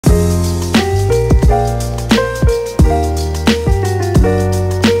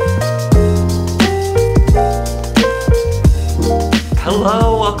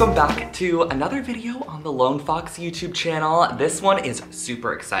welcome back to another video on the Lone Fox YouTube channel. This one is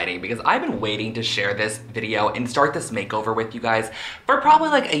super exciting because I've been waiting to share this video and start this makeover with you guys for probably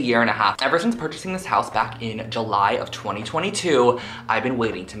like a year and a half. Ever since purchasing this house back in July of 2022, I've been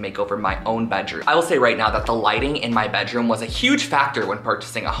waiting to make over my own bedroom. I will say right now that the lighting in my bedroom was a huge factor when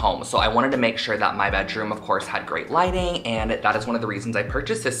purchasing a home. So I wanted to make sure that my bedroom, of course, had great lighting, and that is one of the reasons I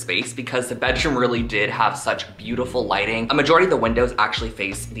purchased this space, because the bedroom really did have such beautiful lighting. A majority of the windows actually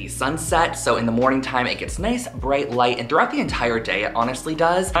face the sunset, so in the morning time it gets nice bright light, and throughout the entire day it honestly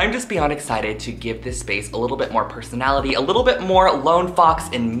does. I'm just beyond excited to give this space a little bit more personality, a little bit more Lone Fox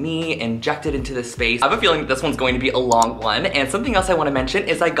in me injected into this space. I have a feeling that this one's going to be a long one. And something else I want to mention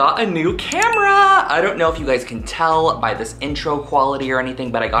is I got a new camera. I don't know if you guys can tell by this intro quality or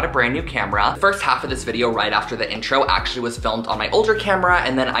anything, but I got a brand new camera. The first half of this video right after the intro actually was filmed on my older camera,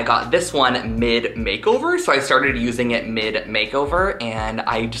 and then I got this one mid makeover, so I started using it mid makeover, and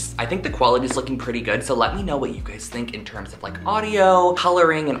I think the quality is looking pretty good. So let me know what you guys think in terms of like audio,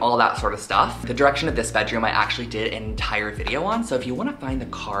 coloring, and all that sort of stuff. The direction of this bedroom I actually did an entire video on, so if you want to find the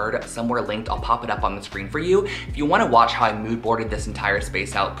card somewhere linked, I'll pop it up on the screen for you. If you want to watch how I mood boarded this entire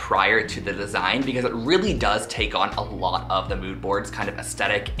space out prior to the design, because it really does take on a lot of the mood boards kind of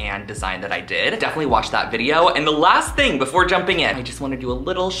aesthetic and design that I did, definitely watch that video. And the last thing before jumping in, I just want to do a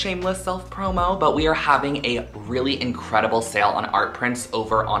little shameless self promo, but we are having a really incredible sale on art prints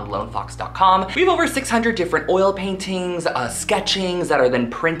over on lonefox.com. We have over 600 different oil paintings, sketchings that are then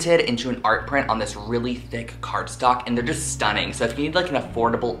printed into an art print on this really thick cardstock, and they're just stunning. So if you need like an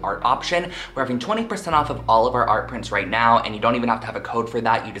affordable art option, we're having 20% off of all of our art prints right now, and you don't even have to have a code for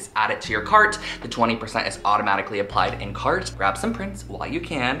that. You just add it to your cart. The 20% is automatically applied in cart. Grab some prints while you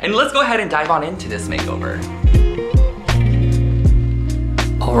can, and let's go ahead and dive on into this makeover.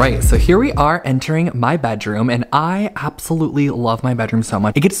 All right, so here we are entering my bedroom, and I absolutely love my bedroom so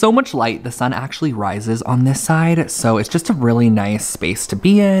much. It gets so much light. The sun actually rises on this side, so it's just a really nice space to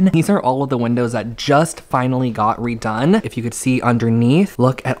be in. These are all of the windows that just finally got redone. If you could see underneath,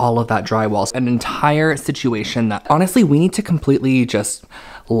 look at all of that drywall. An entire situation that honestly we need to completely just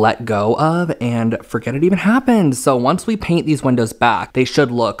let go of and forget it even happened. So once we paint these windows back, they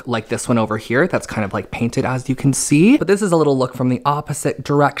should look like this one over here that's kind of like painted, as you can see. But this is a little look from the opposite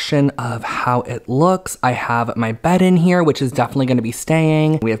direction of how it looks. I have my bed in here, which is definitely going to be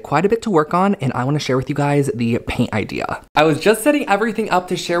staying. We have quite a bit to work on, and I want to share with you guys the paint idea. I was just setting everything up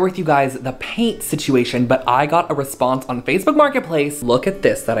to share with you guys the paint situation, but I got a response on Facebook Marketplace. Look at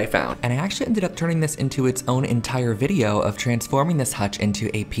this that I found. And I actually ended up turning this into its own entire video of transforming this hutch into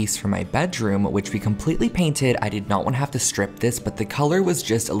a piece for my bedroom, which we completely painted. I did not want to have to strip this, but the color was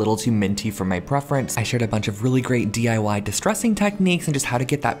just a little too minty for my preference. I shared a bunch of really great DIY distressing techniques and just how to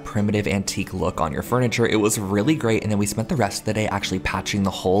get that primitive antique look on your furniture. It was really great, and then we spent the rest of the day actually patching the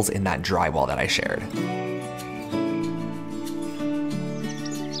holes in that drywall that I shared.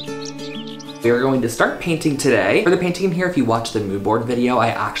 We are going to start painting today. For the painting in here, if you watch the mood board video, I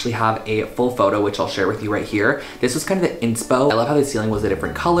actually have a full photo, which I'll share with you right here. This was kind of the inspo. I love how the ceiling was a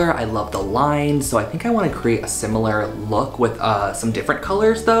different color. I love the lines. So I think I want to create a similar look with some different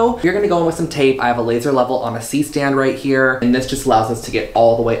colors though. We're gonna go in with some tape. I have a laser level on a C-stand right here. And this just allows us to get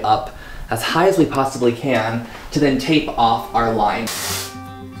all the way up as high as we possibly can to then tape off our line.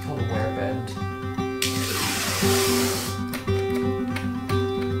 Oh, wear bend.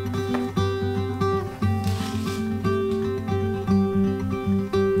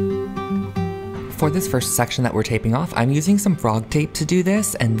 For this first section that we're taping off, I'm using some frog tape to do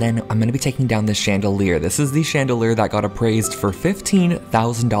this, and then I'm gonna be taking down this chandelier. This is the chandelier that got appraised for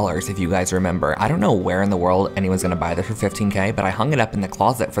 $15,000, if you guys remember. I don't know where in the world anyone's gonna buy this for 15K, but I hung it up in the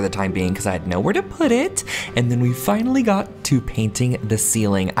closet for the time being because I had nowhere to put it. And then we finally got to painting the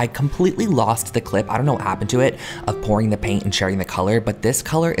ceiling. I completely lost the clip, I don't know what happened to it, of pouring the paint and sharing the color, but this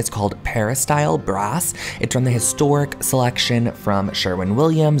color is called Peristyle Brass. It's from the historic selection from Sherwin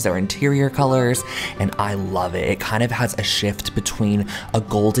Williams, their interior colors, and I love it. It kind of has a shift between a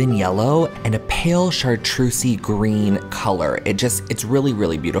golden yellow and a pale chartreusey green color. It's really,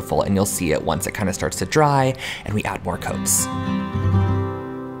 really beautiful, and you'll see it once it kind of starts to dry and we add more coats.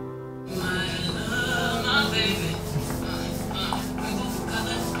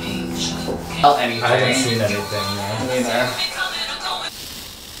 Oh, anything. I haven't seen anything yet. Me neither.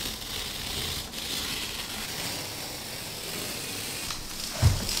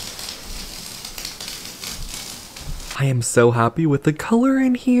 I am so happy with the color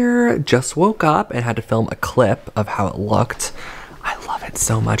in here. Just woke up and had to film a clip of how it looked. I love it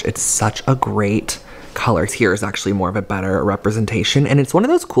so much. It's such a great colors here is actually more of a better representation. And it's one of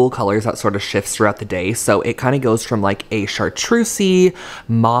those cool colors that sort of shifts throughout the day. So it kind of goes from like a chartreusey,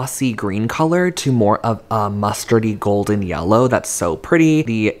 mossy green color to more of a mustardy golden yellow. That's so pretty.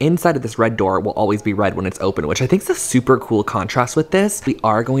 The inside of this red door will always be red when it's open, which I think is a super cool contrast with this. We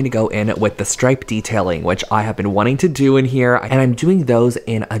are going to go in with the stripe detailing, which I have been wanting to do in here. And I'm doing those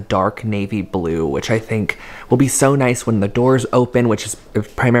in a dark navy blue, which I think will be so nice when the doors open, which is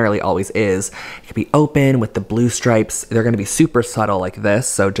primarily always is. It can be open with the blue stripes. They're going to be super subtle like this.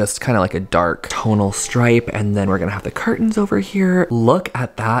 So just kind of like a dark tonal stripe. And then we're going to have the curtains over here. Look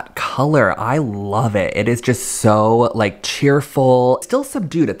at that color. I love it. It is just so like cheerful, still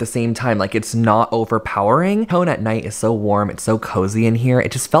subdued at the same time. Like it's not overpowering. Tone at night is so warm. It's so cozy in here.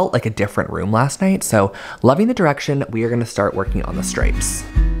 It just felt like a different room last night. So loving the direction. We are going to start working on the stripes.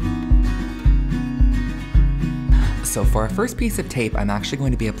 So for our first piece of tape, I'm actually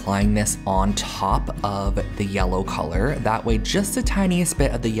going to be applying this on top of the yellow color. That way, just the tiniest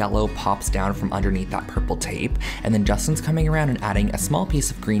bit of the yellow pops down from underneath that purple tape. And then Justin's coming around and adding a small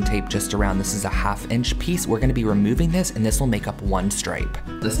piece of green tape just around. This is a 1/2 inch piece. We're gonna be removing this and this will make up one stripe.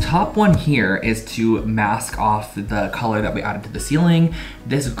 This top one here is to mask off the color that we added to the ceiling.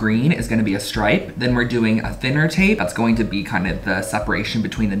 This green is gonna be a stripe. Then we're doing a thinner tape. That's going to be kind of the separation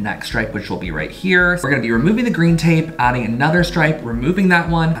between the next stripe, which will be right here. So we're gonna be removing the green tape, adding another stripe, removing that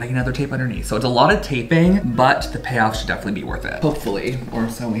one, adding another tape underneath. So it's a lot of taping, but the payoff should definitely be worth it. Hopefully, or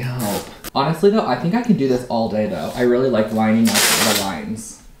so we hope. Honestly though, I think I can do this all day though. I really like lining up the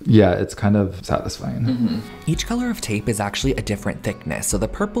lines. Yeah, it's kind of satisfying. Mm-hmm. Each color of tape is actually a different thickness. So the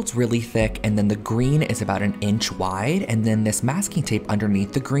purple's really thick, and then the green is about 1 inch wide, and then this masking tape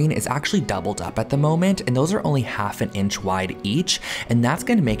underneath the green is actually doubled up at the moment, and those are only 1/2 inch wide each, and that's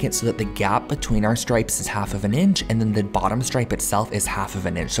gonna make it so that the gap between our stripes is 1/2 inch, and then the bottom stripe itself is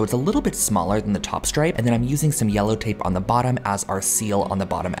 1/2 inch. So it's a little bit smaller than the top stripe, and then I'm using some yellow tape on the bottom as our seal on the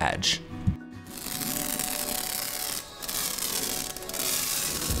bottom edge.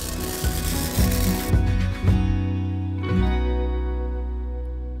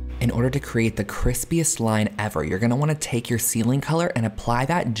 In order to create the crispiest line ever, you're gonna wanna take your ceiling color and apply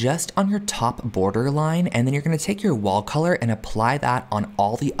that just on your top border line, and then you're gonna take your wall color and apply that on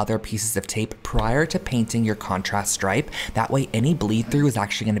all the other pieces of tape prior to painting your contrast stripe. That way any bleed through is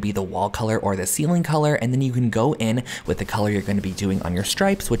actually gonna be the wall color or the ceiling color, and then you can go in with the color you're gonna be doing on your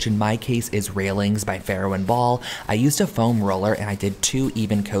stripes, which in my case is Railings by Farrow Ball. I used a foam roller and I did 2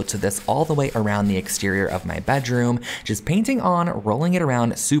 even coats of this all the way around the exterior of my bedroom, just painting on, rolling it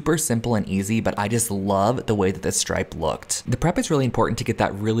around, super simple and easy, but I just love the way that this stripe looked. The prep is really important to get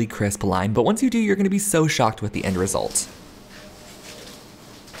that really crisp line, but once you do, you're gonna be so shocked with the end result.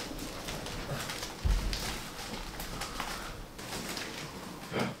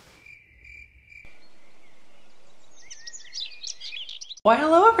 Why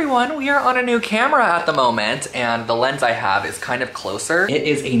hello everyone, we are on a new camera at the moment and the lens I have is kind of closer. It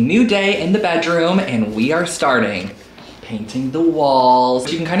is a new day in the bedroom and we are starting painting the walls.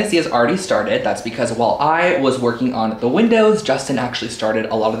 What you can kind of see has already started. That's because while I was working on the windows, Justin actually started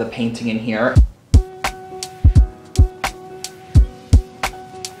a lot of the painting in here.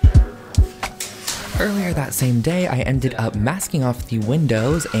 Earlier that same day, I ended up masking off the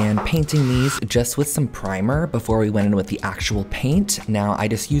windows and painting these just with some primer before we went in with the actual paint. Now, I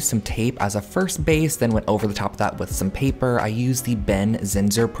just used some tape as a first base, then went over the top of that with some paper. I used the Ben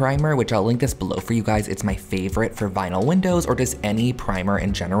Zinsser primer, which I'll link this below for you guys. It's my favorite for vinyl windows or just any primer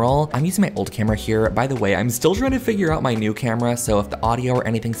in general. I'm using my old camera here. By the way, I'm still trying to figure out my new camera, so if the audio or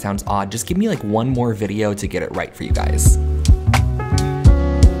anything sounds odd, just give me like one more video to get it right for you guys.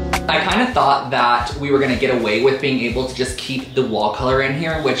 I kind of thought that we were gonna get away with being able to just keep the wall color in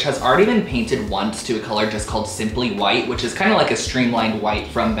here, which has already been painted once to a color just called Simply White, which is kind of like a streamlined white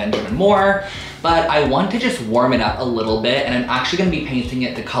from Benjamin Moore. But I want to just warm it up a little bit, and I'm actually gonna be painting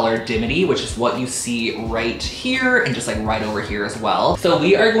it the color Dimity, which is what you see right here and just like right over here as well. So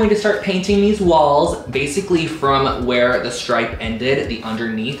we are going to start painting these walls basically from where the stripe ended, the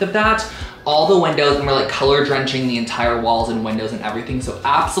underneath of that, all the windows, and we're like color drenching the entire walls and windows and everything. So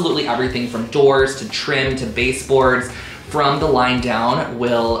absolutely everything from doors to trim to baseboards from the line down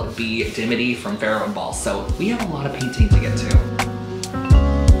will be Dimity from Farrow Ball. So we have a lot of painting to get to.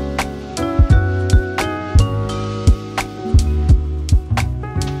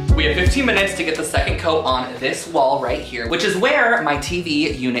 We have 15 minutes to get the second coat on this wall right here, which is where my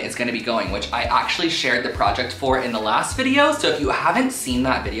TV unit is gonna be going, which I actually shared the project for in the last video. So if you haven't seen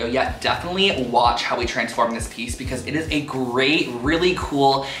that video yet, definitely watch how we transform this piece because it is a great, really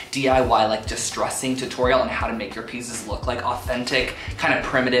cool DIY like distressing tutorial on how to make your pieces look like authentic, kind of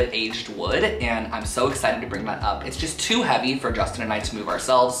primitive aged wood. And I'm so excited to bring that up. It's just too heavy for Justin and I to move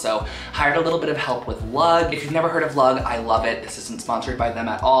ourselves. So hired a little bit of help with Lug. If you've never heard of Lug, I love it. This isn't sponsored by them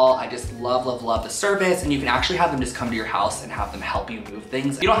at all. I just love, love, love the service, and you can actually have them just come to your house and have them help you move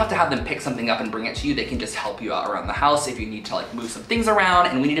things. You don't have to have them pick something up and bring it to you. They can just help you out around the house if you need to like move some things around,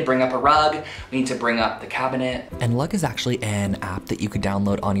 and we need to bring up a rug, we need to bring up the cabinet. And Lug is actually an app that you could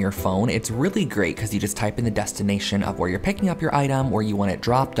download on your phone. It's really great because you just type in the destination of where you're picking up your item, where you want it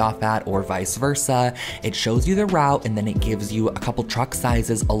dropped off at, or vice versa. It shows you the route, and then it gives you a couple truck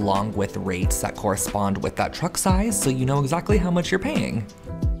sizes along with rates that correspond with that truck size, so you know exactly how much you're paying.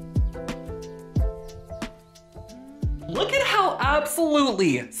 Look at how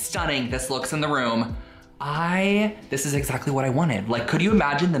absolutely stunning this looks in the room. This is exactly what I wanted. Like, could you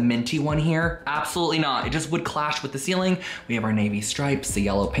imagine the minty one here? Absolutely not. It just would clash with the ceiling. We have our navy stripes, the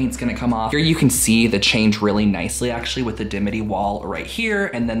yellow paint's gonna come off. Here you can see the change really nicely actually with the Dimity wall right here.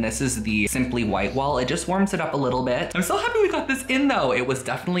 And then this is the simply white wall. It just warms it up a little bit. I'm so happy we got this in though. It was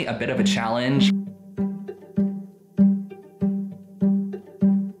definitely a bit of a challenge.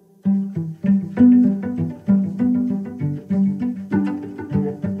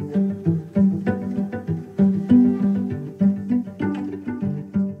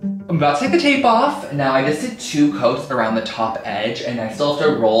 I'm about to take the tape off. Now I just did 2 coats around the top edge and I still have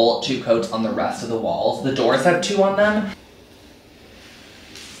to roll 2 coats on the rest of the walls. The doors have 2 on them.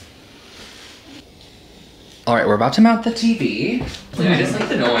 All right, we're about to mount the TV. I just like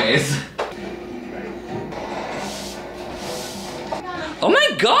the noise. Oh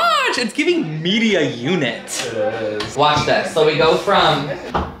my gosh, it's giving media unit. It is. Watch this. So we go from,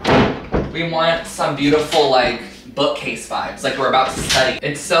 we want some beautiful like bookcase vibes, like we're about to study.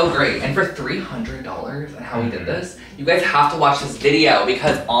 It's so great. And for $300 and how we did this, you guys have to watch this video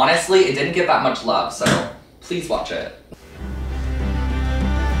because honestly, it didn't get that much love, so please watch it.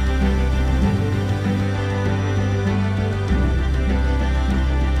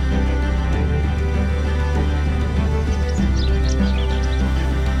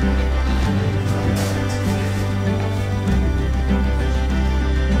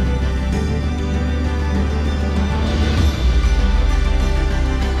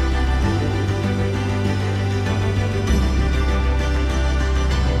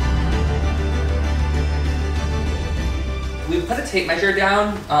 Put a tape measure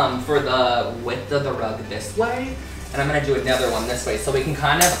down for the width of the rug this way, and I'm gonna do another one this way so we can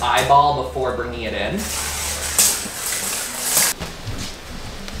kind of eyeball before bringing it in.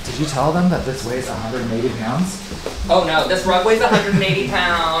 Did you tell them that this weighs 180 pounds? Oh no, this rug weighs 180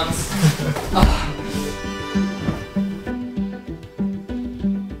 pounds.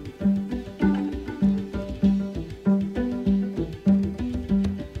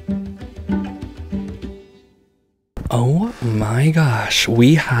 Oh my gosh,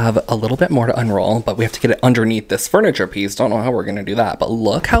 we have a little bit more to unroll, but we have to get it underneath this furniture piece. Don't know how we're gonna do that, but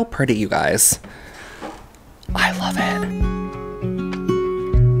look how pretty, you guys. I love it.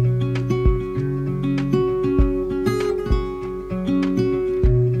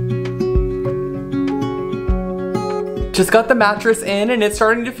 Just got the mattress in and it's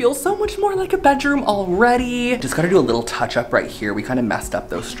starting to feel so much more like a bedroom already. Just gotta do a little touch up right here. We kind of messed up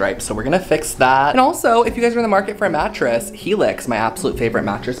those stripes, so we're gonna fix that. And also, if you guys are in the market for a mattress, Helix, my absolute favorite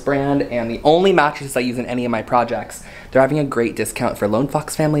mattress brand, and the only mattress I use in any of my projects, they're having a great discount for Lone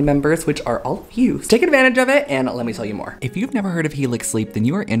Fox family members, which are all of you. So take advantage of it and let me tell you more. If you've never heard of Helix Sleep, then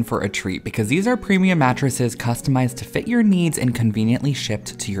you are in for a treat because these are premium mattresses customized to fit your needs and conveniently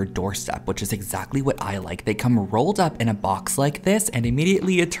shipped to your doorstep, which is exactly what I like. They come rolled up in a box like this and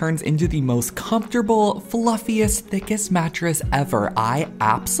immediately it turns into the most comfortable, fluffiest, thickest mattress ever. I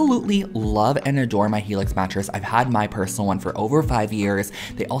absolutely love and adore my Helix mattress. I've had my personal one for over 5 years.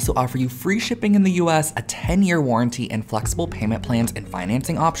 They also offer you free shipping in the US, a 10-year warranty, and flexible payment plans and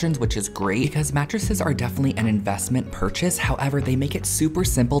financing options, which is great because mattresses are definitely an investment purchase. However, they make it super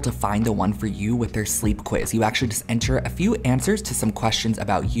simple to find the one for you with their sleep quiz. You actually just enter a few answers to some questions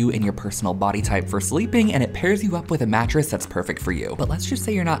about you and your personal body type for sleeping, and it pairs you up with a mattress that's perfect for you. But let's just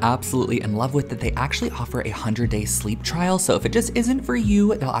say you're not absolutely in love with it, they actually offer a 100-day sleep trial. So if it just isn't for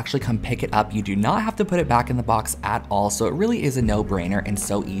you, they'll actually come pick it up. You do not have to put it back in the box at all. So it really is a no-brainer and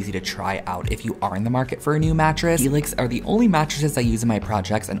so easy to try out if you are in the market for a new mattress. Helix are the only mattresses I use in my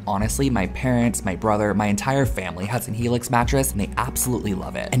projects, and honestly, my parents, my brother, my entire family has a Helix mattress and they absolutely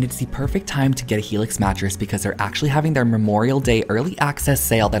love it. And it's the perfect time to get a Helix mattress because they're actually having their Memorial Day early access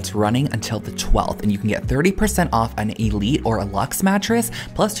sale that's running until the 12th, and you can get 30% off an Elite or a Luxe mattress,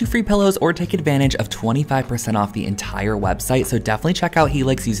 plus 2 free pillows, or take advantage of 25% off the entire website. So definitely check out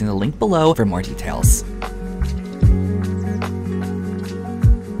Helix using the link below for more details.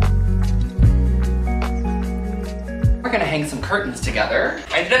 We're gonna hang some curtains together.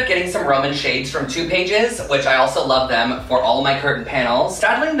 I ended up getting some Roman shades from 2 Pages, which I also love them for all my curtain panels.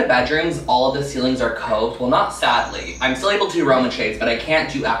 Sadly, in the bedrooms, all of the ceilings are coved. Well, not sadly. I'm still able to do Roman shades, but I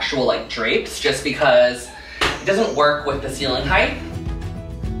can't do actual like drapes just because it doesn't work with the ceiling height.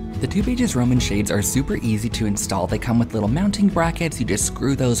 The 2 Pages Roman shades are super easy to install. They come with little mounting brackets. You just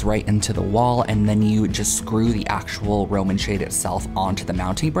screw those right into the wall, and then you just screw the actual Roman shade itself onto the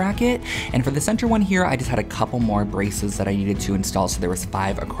mounting bracket. And for the center one here, I just had a couple more braces that I needed to install, so there was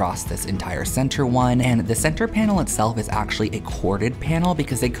 5 across this entire center one. And the center panel itself is actually a corded panel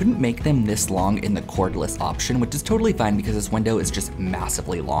because they couldn't make them this long in the cordless option, which is totally fine because this window is just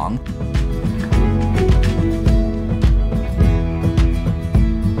massively long.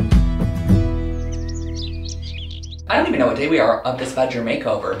 I don't even know what day we are of this bedroom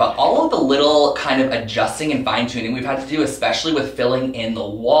makeover, but all of the little kind of adjusting and fine tuning we've had to do, especially with filling in the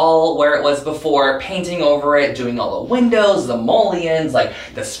wall where it was before, painting over it, doing all the windows, the mullions, like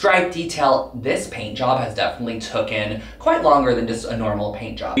the stripe detail, this paint job has definitely taken quite longer than just a normal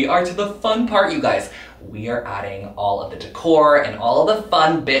paint job. We are to the fun part, you guys. We are adding all of the decor and all of the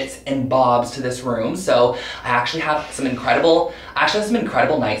fun bits and bobs to this room. So I actually have some incredible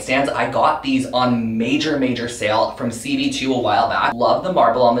nightstands. I got these on major sale from CB2 a while back. Love the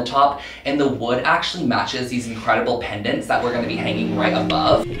marble on the top, and the wood actually matches these incredible pendants that we're gonna be hanging right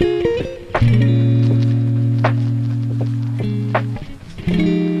above.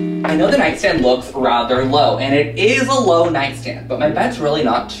 I know the nightstand looks rather low, and it is a low nightstand, but my bed's really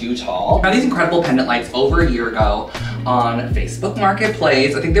not too tall. I got these incredible pendant lights over a year ago on Facebook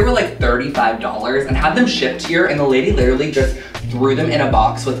Marketplace. I think they were like $35 and had them shipped here, and the lady literally just threw them in a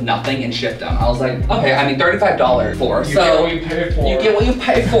box with nothing and shipped them. I was like, okay, I mean $35 for. You get what you pay for. You get what you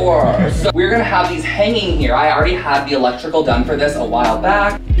pay for. So we're gonna have these hanging here. I already had the electrical done for this a while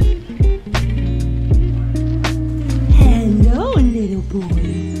back. Hello, little boy.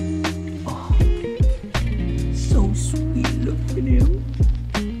 So sweet, look at him.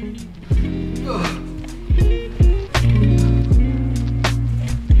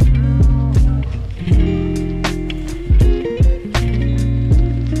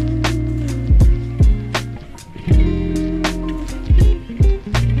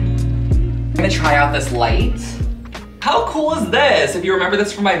 I'm gonna try out this light. How cool is this? If you remember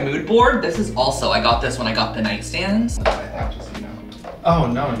this from my mood board, this is also, I got this when I got the nightstands. Oh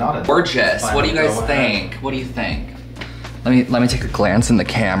no, not a Gorgeous. What do you guys think? What do you think? Let me take a glance in the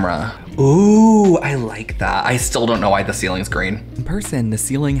camera. Ooh, I like that. I still don't know why the ceiling's green. In person, the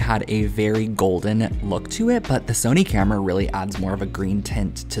ceiling had a very golden look to it, but the Sony camera really adds more of a green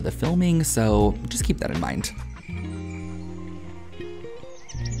tint to the filming, so just keep that in mind.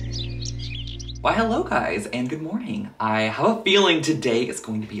 Why hello guys, and good morning. I have a feeling today is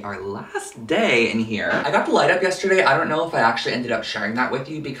going to be our last day in here. I got the light up yesterday. I don't know if I actually ended up sharing that with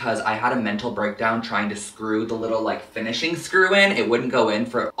you because I had a mental breakdown trying to screw the little like finishing screw in. It wouldn't go in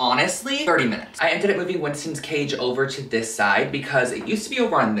for honestly 30 minutes. I ended up moving Winston's cage over to this side because it used to be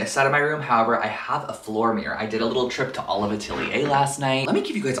over on this side of my room. However, I have a floor mirror. I did a little trip to Olive Atelier last night. Let me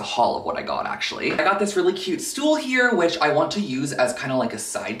give you guys a haul of what I got actually. I got this really cute stool here, which I want to use as kind of like a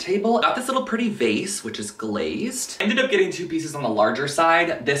side table. I got this little pretty vase, which is glazed. I ended up getting 2 pieces on the larger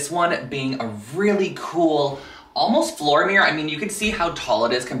side. This one being a really cool, almost floor mirror. I mean, you can see how tall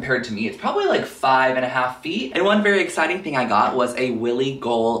it is compared to me. It's probably like 5.5 feet. And one very exciting thing I got was a Willy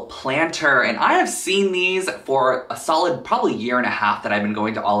Goal planter. And I have seen these for a solid probably 1.5 years that I've been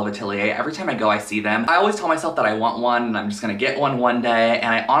going to Olive Atelier. Every time I go, I see them. I always tell myself that I want one and I'm just gonna get one day.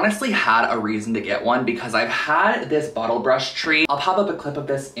 And I honestly had a reason to get one because I've had this bottle brush tree. I'll pop up a clip of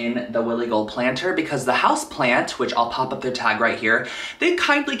this in the Willy Goal planter because the house plant, which I'll pop up their tag right here, they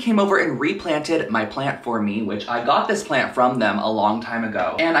kindly came over and replanted my plant for me, which I got this plant from them a long time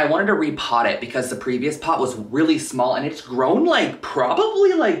ago. And I wanted to repot it because the previous pot was really small and it's grown like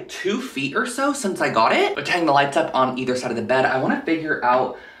probably like 2 feet or so since I got it. But to hang the lights up on either side of the bed, I want to figure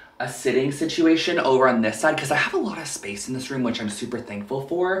out a sitting situation over on this side because I have a lot of space in this room, which I'm super thankful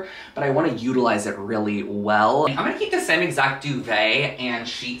for, but I want to utilize it really well. I'm gonna keep the same exact duvet and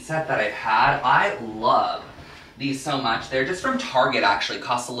sheet set that I've had. I love these so much. They're just from Target, actually,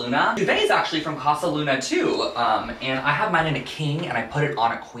 Casa Luna. Duvet is actually from Casa Luna too. And I have mine in a king and I put it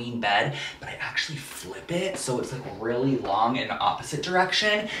on a queen bed, but I actually flip it so it's like really long in the opposite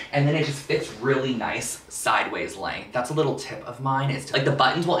direction, and then it just fits really nice sideways length. That's a little tip of mine, is like the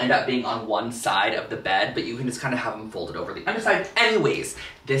buttons will end up being on one side of the bed, but you can just kind of have them folded over the underside. Anyways,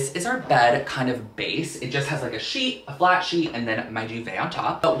 this is our bed kind of base. It just has like a sheet, a flat sheet, and then my duvet on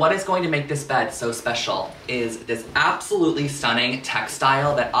top. But what is going to make this bed so special is this absolutely stunning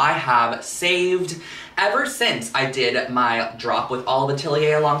textile that I have saved ever since I did my drop with all the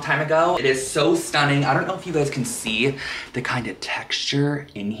Atelier a long time ago. It is so stunning. I don't know if you guys can see the kind of texture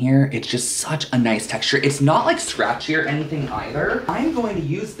in here. It's just such a nice texture. It's not like scratchy or anything either. I'm going to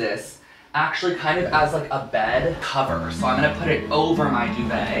use this actually kind of as like a bed cover. So I'm gonna put it over my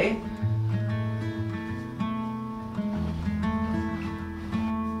duvet.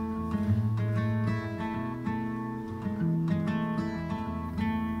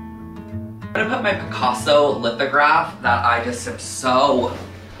 I'm gonna put my Picasso lithograph that I just am so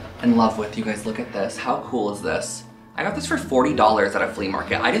in love with. You guys, look at this. How cool is this? I got this for $40 at a flea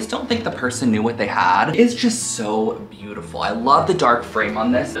market. I just don't think the person knew what they had. It's just so beautiful. I love the dark frame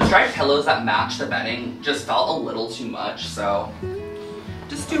on this. The striped pillows that match the bedding just felt a little too much, so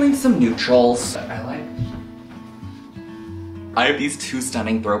just doing some neutrals. I have these two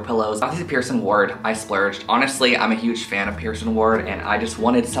stunning throw pillows. Obviously Pearson Ward, I splurged. Honestly, I'm a huge fan of Pearson Ward and I just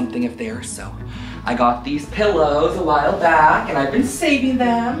wanted something of theirs, so I got these pillows a while back and I've been saving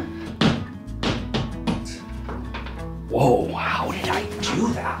them. Whoa, how did I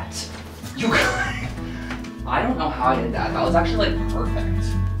do that? You guys, I don't know how I did that. That was actually like perfect.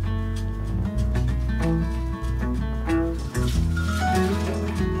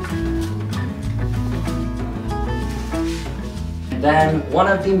 And then one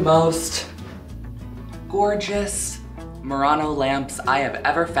of the most gorgeous Murano lamps I have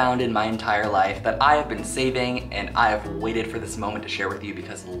ever found in my entire life that I have been saving, and I have waited for this moment to share with you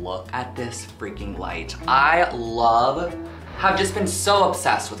because look at this freaking light. Have just been so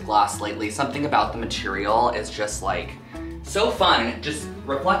obsessed with glass lately. Something about the material is just like so fun. It just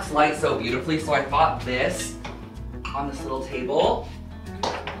reflects light so beautifully. So I bought this on this little table.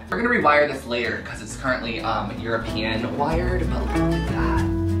 We're gonna rewire this later because it's currently European wired, but look at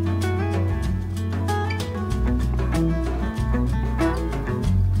that.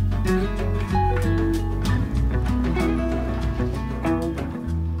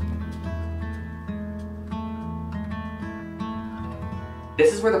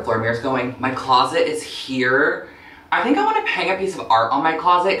 This is where the floor mirror is going. My closet is here. I think I want to hang a piece of art on my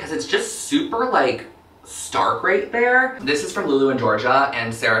closet because it's just super like stark right there. This is from Lulu and Georgia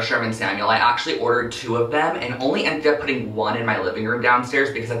and Sarah Sherman Samuel. I actually ordered 2 of them and only ended up putting 1 in my living room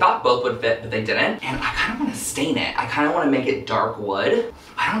downstairs because I thought both would fit, but they didn't. And I kind of want to stain it. I kind of want to make it dark wood.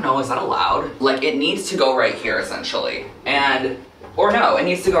 I don't know, is that allowed? Like it needs to go right here essentially. Or no, it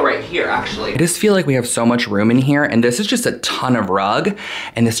needs to go right here, actually. I just feel like we have so much room in here, and this is just a ton of rug,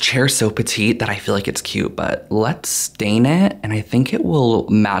 and this chair's so petite that I feel like it's cute, but let's stain it, and I think it will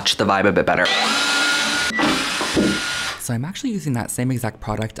match the vibe a bit better. So I'm actually using that same exact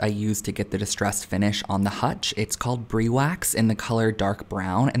product I used to get the distressed finish on the hutch. It's called Brie Wax in the color dark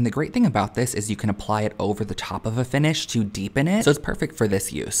brown, and the great thing about this is you can apply it over the top of a finish to deepen it, so it's perfect for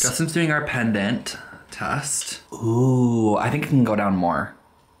this use. Justin's doing our pendant test. Ooh, I think it can go down more.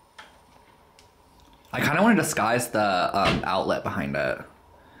 I kind of want to disguise the outlet behind it.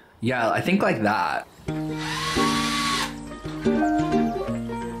 Yeah, I think like that.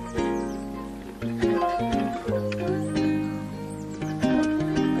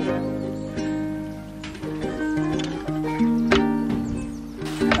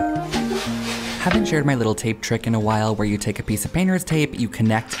 Haven't shared my little tape trick in a while where you take a piece of painter's tape, you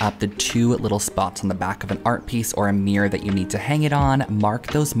connect up the 2 little spots on the back of an art piece or a mirror that you need to hang it on, mark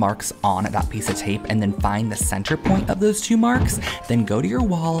those marks on that piece of tape, and then find the center point of those 2 marks, then go to your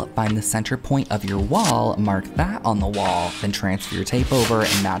wall, find the center point of your wall, mark that on the wall, then transfer your tape over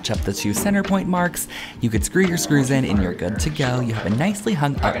and match up the 2 center point marks. You could screw your screws in and you're good to go. You have a nicely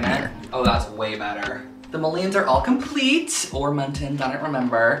hung up mirror. Oh, that's way better. The mullions are all complete, or muntins, I don't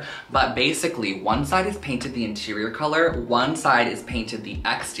remember. But basically, one side is painted the interior color, one side is painted the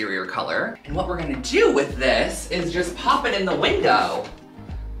exterior color. And what we're gonna do with this is just pop it in the window,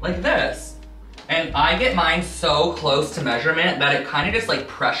 like this. And I get mine so close to measurement that it kind of just like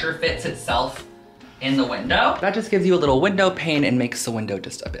pressure fits itself in the window. That just gives you a little window pane and makes the window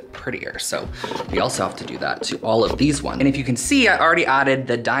just a bit prettier. So we also have to do that to all of these ones. And if you can see, I already added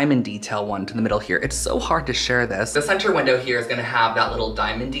the diamond detail one to the middle here. It's so hard to share this. The center window here is gonna have that little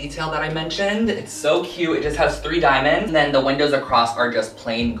diamond detail that I mentioned. It's so cute. It just has 3 diamonds. And then the windows across are just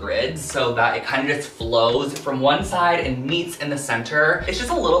plain grids so that it kind of just flows from one side and meets in the center. It's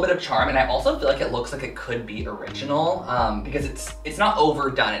just a little bit of charm. And I also feel like it looks like it could be original because it's not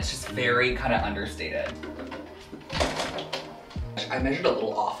overdone. It's just very kind of understated. I measured a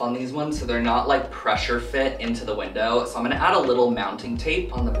little off on these ones so they're not like pressure fit into the window. So I'm gonna add a little mounting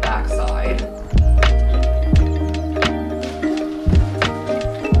tape on the back side.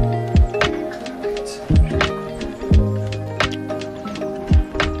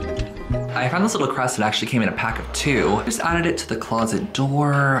 I found this little crest that actually came in a pack of 2. Just added it to the closet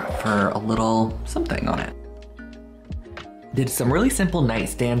door for a little something on it. Did some really simple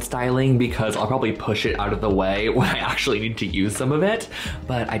nightstand styling because I'll probably push it out of the way when I actually need to use some of it.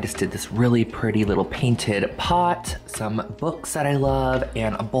 But I just did this really pretty little painted pot, some books that I love,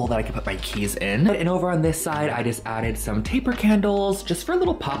 and a bowl that I can put my keys in. And over on this side, I just added some taper candles just for a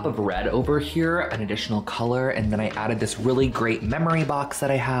little pop of red over here, an additional color. And then I added this really great memory box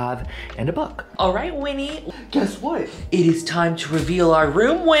that I have and a book. All right, Winnie, guess what? It is time to reveal our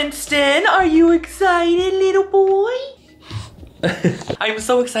room, Winston. Are you excited, little boy? I'm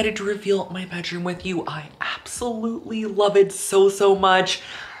so excited to reveal my bedroom with you. I absolutely love it so much.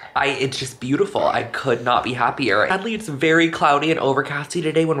 It's just beautiful. I could not be happier. Sadly, it's very cloudy and overcasty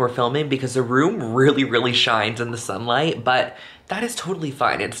today when we're filming because the room really shines in the sunlight, but that is totally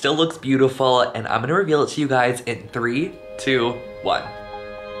fine. It still looks beautiful, and I'm gonna reveal it to you guys in 3, 2, 1.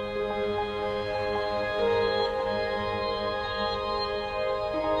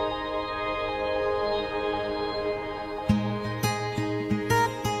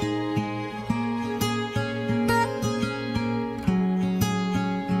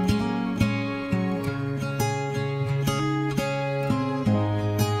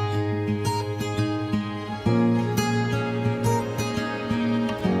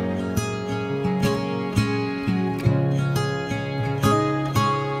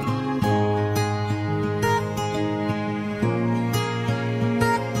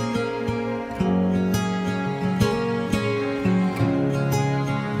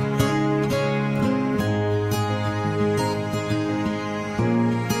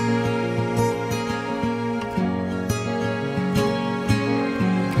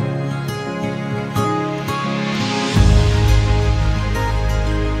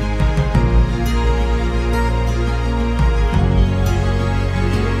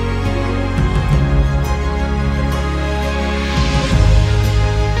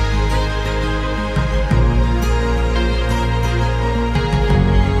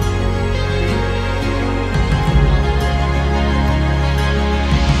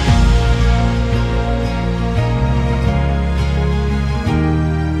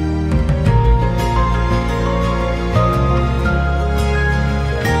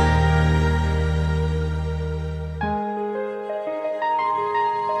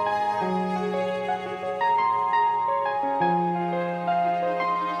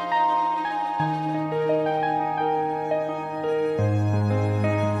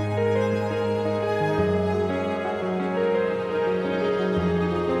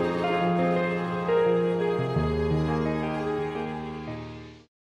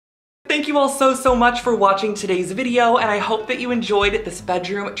 Thank you all so much for watching today's video, and I hope that you enjoyed this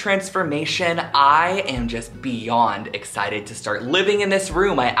bedroom transformation. I am just beyond excited to start living in this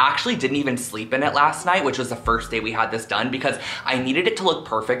room. I actually didn't even sleep in it last night, which was the first day we had this done because I needed it to look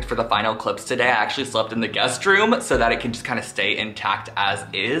perfect for the final clips today. I actually slept in the guest room so that it can just kind of stay intact as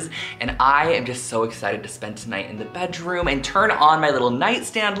is. And I am just so excited to spend tonight in the bedroom and turn on my little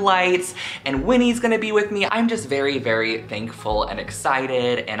nightstand lights, and Winnie's gonna be with me. I'm just very thankful and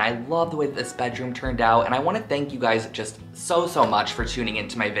excited, and I love the way this bedroom turned out, and I want to thank you guys just so much for tuning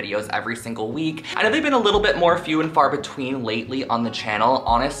into my videos every single week. I know they've been a little bit more few and far between lately on the channel.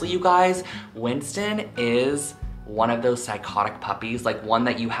 Honestly, you guys, Winston is one of those psychotic puppies, like one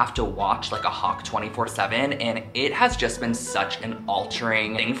that you have to watch like a hawk 24/7, and it has just been such an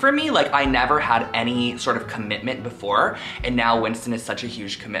altering thing for me. Like, I never had any sort of commitment before, and now Winston is such a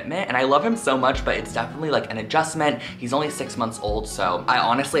huge commitment, and I love him so much, but it's definitely like an adjustment. He's only 6 months old, so I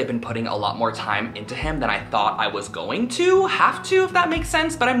honestly have been putting a lot more time into him than I thought I was going to have to, if that makes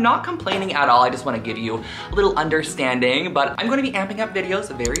sense, but I'm not complaining at all. I just want to give you a little understanding, but I'm going to be amping up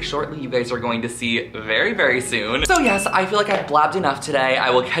videos very shortly. You guys are going to see very soon. soon. So yes, I feel like I've blabbed enough today. I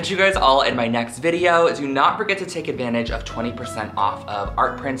will catch you guys all in my next video. Do not forget to take advantage of 20% off of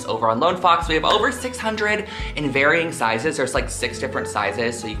art prints over on Lone Fox. We have over 600 in varying sizes. There's like 6 different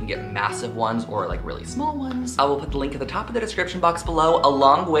sizes, so you can get massive ones or like really small ones. I will put the link at the top of the description box below,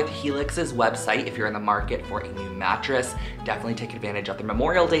 along with Helix's website if you're in the market for a new mattress. Definitely take advantage of the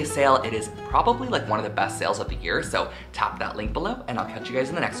Memorial Day sale. It is probably like one of the best sales of the year, so tap that link below and I'll catch you guys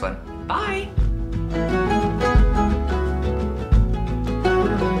in the next one. Bye!